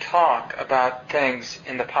often talk about things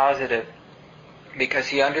in the positive because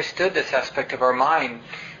he understood this aspect of our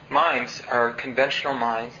minds, our conventional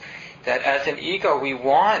minds, that as an ego we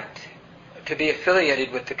want to be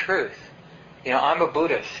affiliated with the truth. I'm a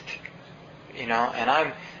Buddhist, and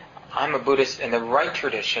I'm a Buddhist in the right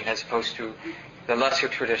tradition as opposed to the lesser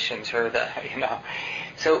traditions or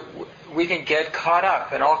So we can get caught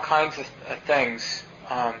up in all kinds of things.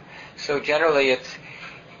 So generally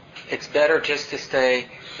it's better just to stay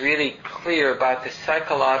really clear about the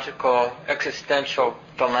psychological, existential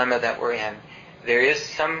dilemma that we're in. There is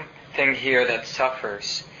something here that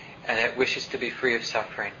suffers and that wishes to be free of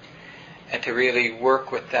suffering, and to really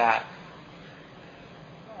work with that,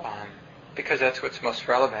 because that's what's most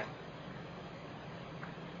relevant.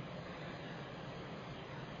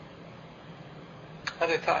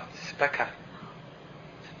 Other thoughts? Becca?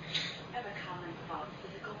 I have a comment about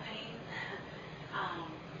physical pain.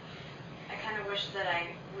 wish that I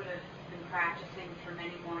would have been practicing for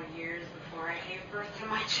many more years before I gave birth to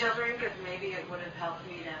my children, because maybe it would have helped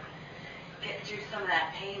me to get through some of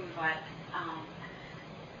that pain. But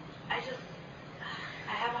I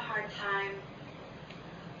have a hard time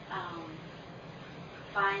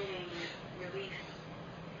finding relief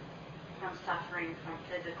from suffering from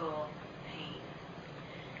physical pain.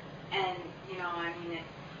 And, I mean,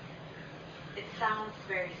 it sounds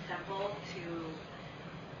very simple to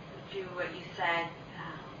do what you said,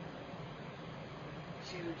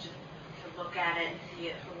 to look at it and see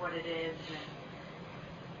it for what it is.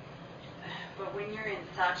 But when you're in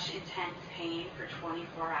such intense pain for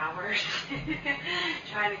 24 hours,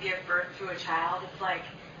 trying to give birth to a child, it's like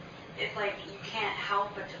you can't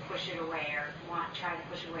help but to push it away or try to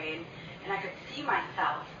push it away. And I could see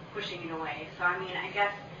myself pushing it away. So, I mean, I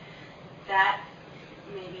guess that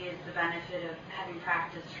maybe is the benefit of having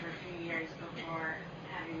practiced for a few years before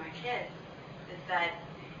having my kids, is that,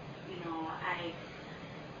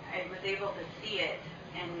 I was able to see it.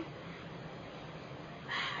 And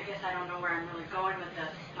I guess I don't know where I'm really going with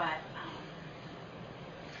this, but,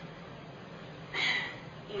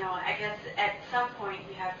 I guess at some point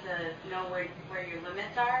you have to know where your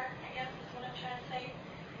limits are, I guess is what I'm trying to say.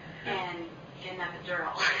 And get an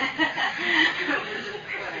epidural. Which is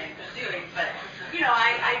what I've been doing. But,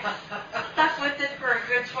 I stuck with it for a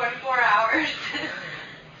good 24 hours.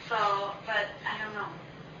 So, but I don't know.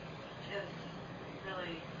 It was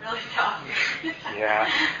really, really tough. Yeah,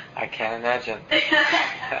 I can't imagine.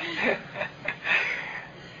 Yeah.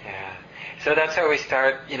 So that's how we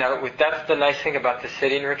start, that's the nice thing about the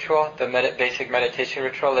sitting ritual, the basic meditation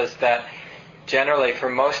ritual, is that generally for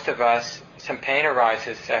most of us, some pain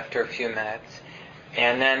arises after a few minutes.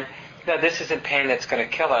 And then, this isn't pain that's going to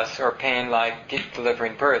kill us, or pain like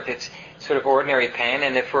delivering birth. It's sort of ordinary pain.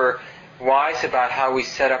 And if we're wise about how we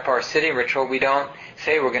set up our sitting ritual, we don't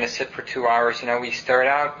say we're going to sit for 2 hours. We start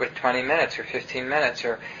out with 20 minutes or 15 minutes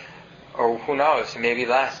or who knows, maybe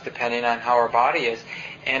less, depending on how our body is.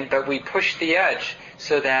 But we push the edge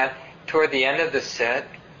so that toward the end of the sit,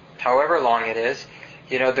 however long it is,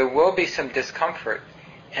 there will be some discomfort.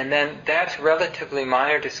 And then that's relatively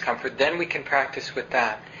minor discomfort. Then we can practice with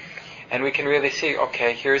that. And we can really see,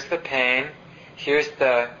 okay, here's the pain. Here's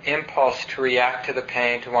the impulse to react to the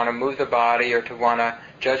pain, to want to move the body or to want to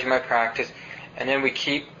judge my practice. And then we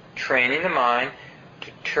keep training the mind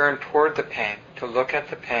to turn toward the pain, to look at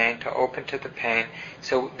the pain, to open to the pain.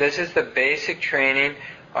 So this is the basic training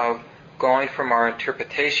of going from our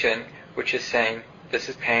interpretation, which is saying, this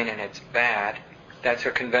is pain and it's bad. That's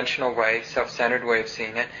our conventional way, self-centered way of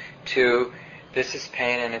seeing it, to this is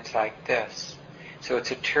pain and it's like this. So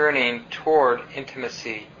it's a turning toward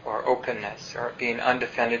intimacy or openness or being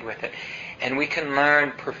undefended with it. And we can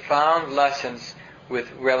learn profound lessons with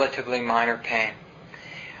relatively minor pain.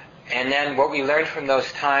 And then what we learn from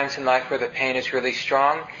those times in life where the pain is really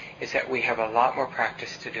strong is that we have a lot more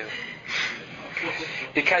practice to do.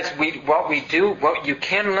 Because what you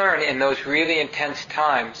can learn in those really intense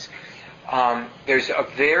times, there's a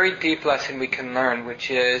very deep lesson we can learn,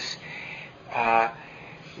 which is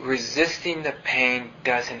resisting the pain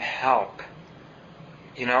doesn't help.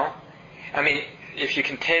 I mean, if you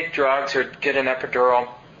can take drugs or get an epidural,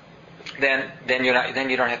 then you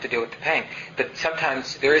don't have to deal with the pain. But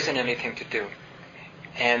sometimes there isn't anything to do,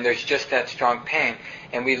 and there's just that strong pain.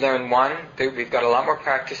 And we learn, one, that we've got a lot more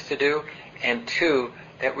practice to do, and two,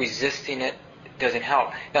 that resisting it doesn't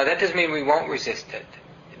help. Now that doesn't mean we won't resist it.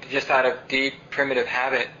 Just out of deep primitive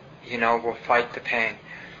habit, we'll fight the pain.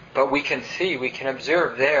 But we can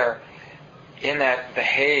observe there, in the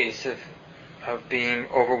haze of being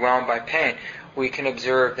overwhelmed by pain, we can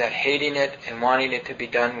observe that hating it and wanting it to be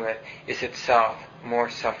done with is itself more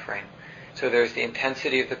suffering. So there's the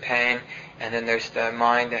intensity of the pain, and then there's the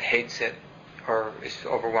mind that hates it or is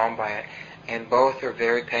overwhelmed by it. And both are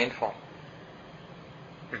very painful.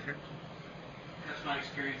 Mm-hmm. That's my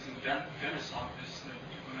experience in the dentist's office, that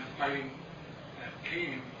when I was fighting that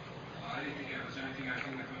pain, I didn't think it was anything I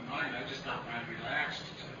came into my mind. I just thought when I relaxed,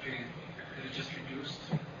 the pain, that it just reduced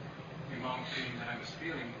the amount of pain that I was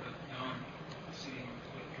feeling. But now I'm seeing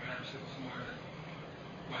that perhaps it was more that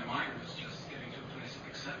my mind was just getting to a place of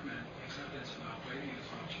acceptance and not waiting as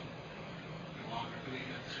much. No longer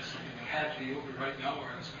believing that it's just something that had to be over right now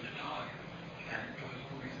or I was going to die. And going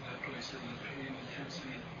to that place of the pain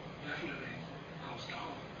intensity definitely goes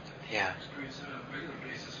down. Yeah. I experience that on a regular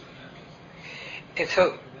basis with dentists. And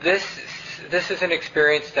so this is an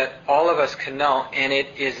experience that all of us can know, and it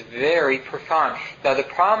is very profound. Now the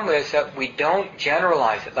problem is that we don't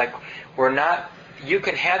generalize it. Like you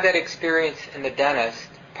can have that experience in the dentist,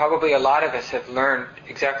 probably a lot of us have learned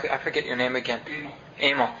exactly, I forget your name again.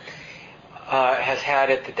 Emil. Has had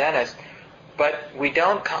at the dentist. But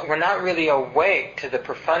we're not really awake to the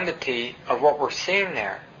profundity of what we're seeing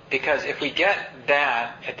there. Because if we get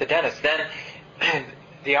that at the dentist, then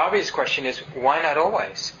the obvious question is, why not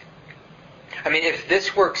always? I mean, if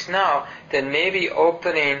this works now, then maybe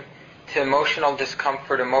opening to emotional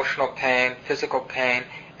discomfort, emotional pain, physical pain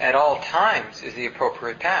at all times is the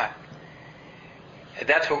appropriate path.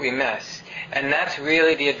 That's what we miss. And that's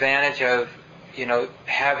really the advantage of,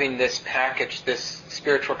 having this package, this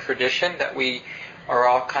spiritual tradition that we are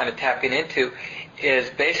all kind of tapping into, is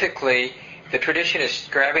basically the tradition is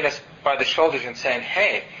grabbing us by the shoulders and saying,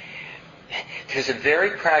 hey, there's a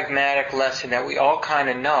very pragmatic lesson that we all kind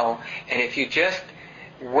of know, and if you just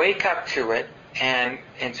wake up to it and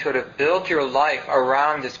sort of build your life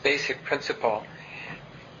around this basic principle,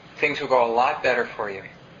 things will go a lot better for you.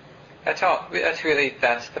 That's all. That's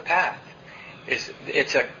the path.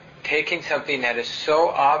 It's taking something that is so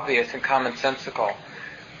obvious and commonsensical,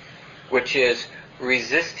 which is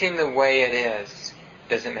resisting the way it is,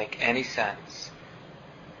 doesn't make any sense.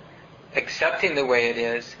 Accepting the way it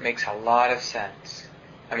is makes a lot of sense.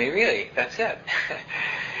 I mean, really, that's it.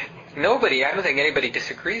 I don't think anybody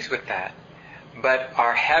disagrees with that. But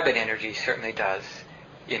our habit energy certainly does,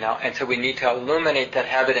 and so we need to illuminate that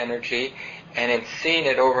habit energy, and in seeing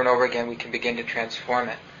it over and over again, we can begin to transform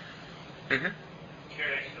it. Mm-hmm.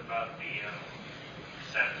 Curious about the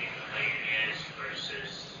accepting the way it is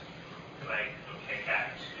versus,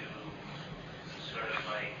 back to sort of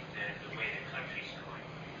like the way the country's going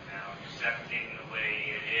now, accepting the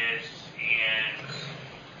way it is and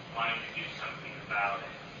wanting to do something about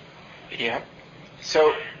it. Yeah.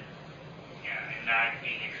 So. And not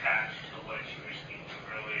being attached to what you were speaking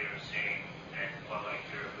earlier, saying that,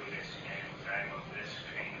 you're a Buddhist and I'm of this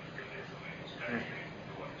train of Buddhism and start doing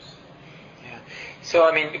yours. Yeah.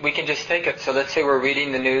 So, we can just take it. So let's say we're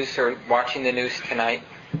reading the news or watching the news tonight,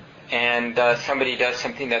 and somebody does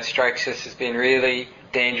something that strikes us as being really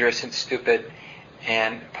dangerous and stupid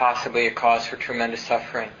and possibly a cause for tremendous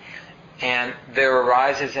suffering. And there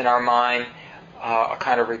arises in our mind a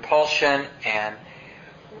kind of repulsion and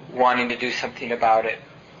wanting to do something about it.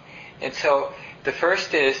 And so the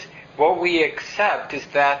first is, what we accept is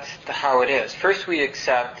that's how it is. First we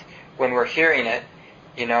accept when we're hearing it,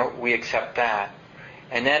 we accept that.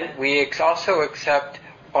 And then we also accept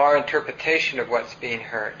our interpretation of what's being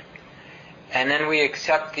heard. And then we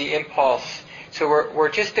accept the impulse. So we're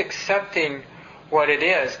just accepting what it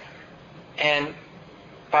is. And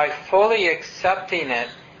by fully accepting it,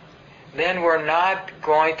 then we're not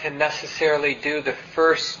going to necessarily do the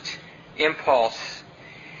first impulse,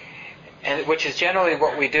 and which is generally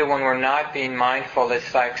what we do when we're not being mindful.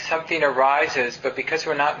 It's like something arises, but because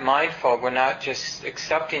we're not mindful, we're not just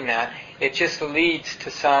accepting that, it just leads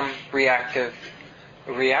to some reactive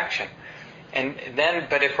reaction.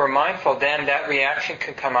 But if we're mindful, then that reaction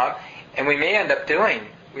can come up, and we may end up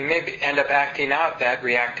acting out that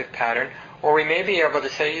reactive pattern, or we may be able to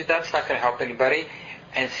say, that's not going to help anybody,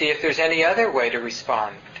 and see if there's any other way to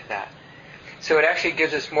respond to that. So it actually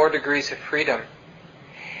gives us more degrees of freedom.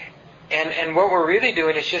 And what we're really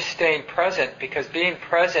doing is just staying present, because being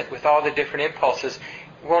present with all the different impulses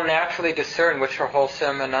will naturally discern which are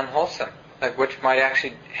wholesome and unwholesome, like which might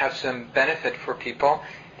actually have some benefit for people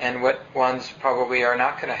and what ones probably are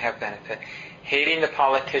not going to have benefit. Hating the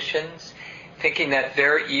politicians, thinking that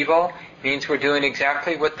they're evil, means we're doing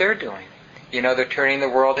exactly what they're doing. They're turning the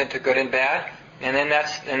world into good and bad. And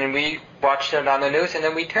then we watch it on the news, and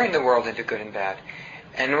then we turn the world into good and bad.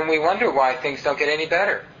 And when we wonder why things don't get any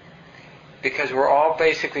better, because we're all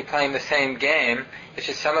basically playing the same game, it's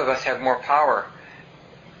just some of us have more power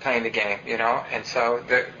playing the game, and so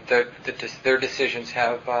their decisions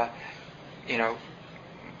have,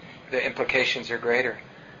 the implications are greater.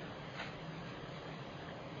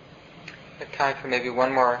 We have time for maybe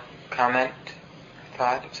one more comment,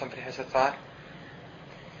 thought, if somebody has a thought.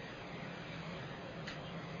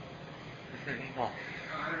 I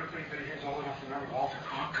don't know if anybody here's old enough to remember Walter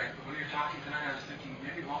Cronkite, but when you were talking tonight, I was thinking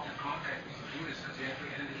maybe Walter Cronkite was a Buddhist because he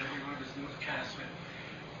ended every one of his newscasts with,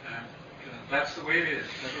 that's the way it is.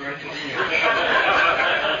 That's the right to do.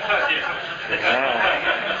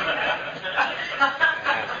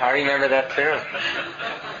 I remember that too.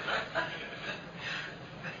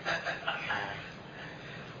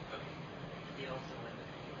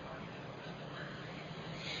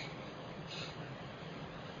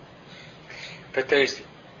 But there's,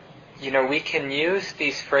 we can use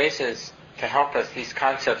these phrases to help us, these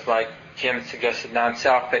concepts like Jim suggested,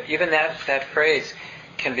 non-self, but even that phrase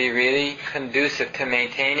can be really conducive to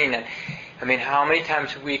maintaining it. I mean, how many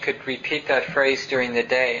times we could repeat that phrase during the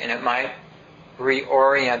day and it might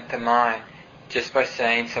reorient the mind just by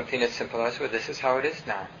saying something as simple as, well, this is how it is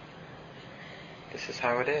now. This is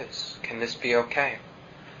how it is. Can this be okay?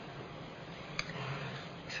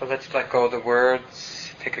 So let's let go of the words,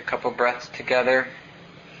 take a couple breaths together.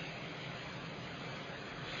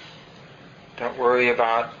 Don't worry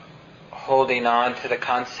about holding on to the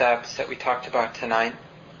concepts that we talked about tonight.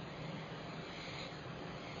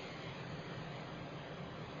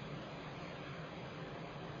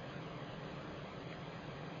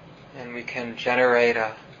 And we can generate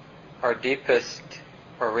our deepest,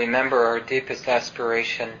 or remember our deepest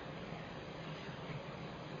aspiration.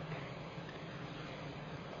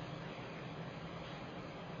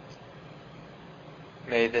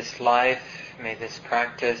 May this life, may this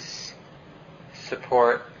practice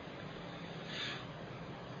support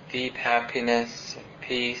deep happiness and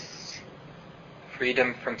peace,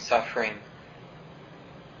 freedom from suffering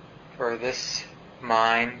for this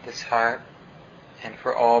mind, this heart, and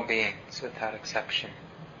for all beings without exception.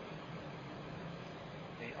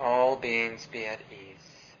 May all beings be at ease.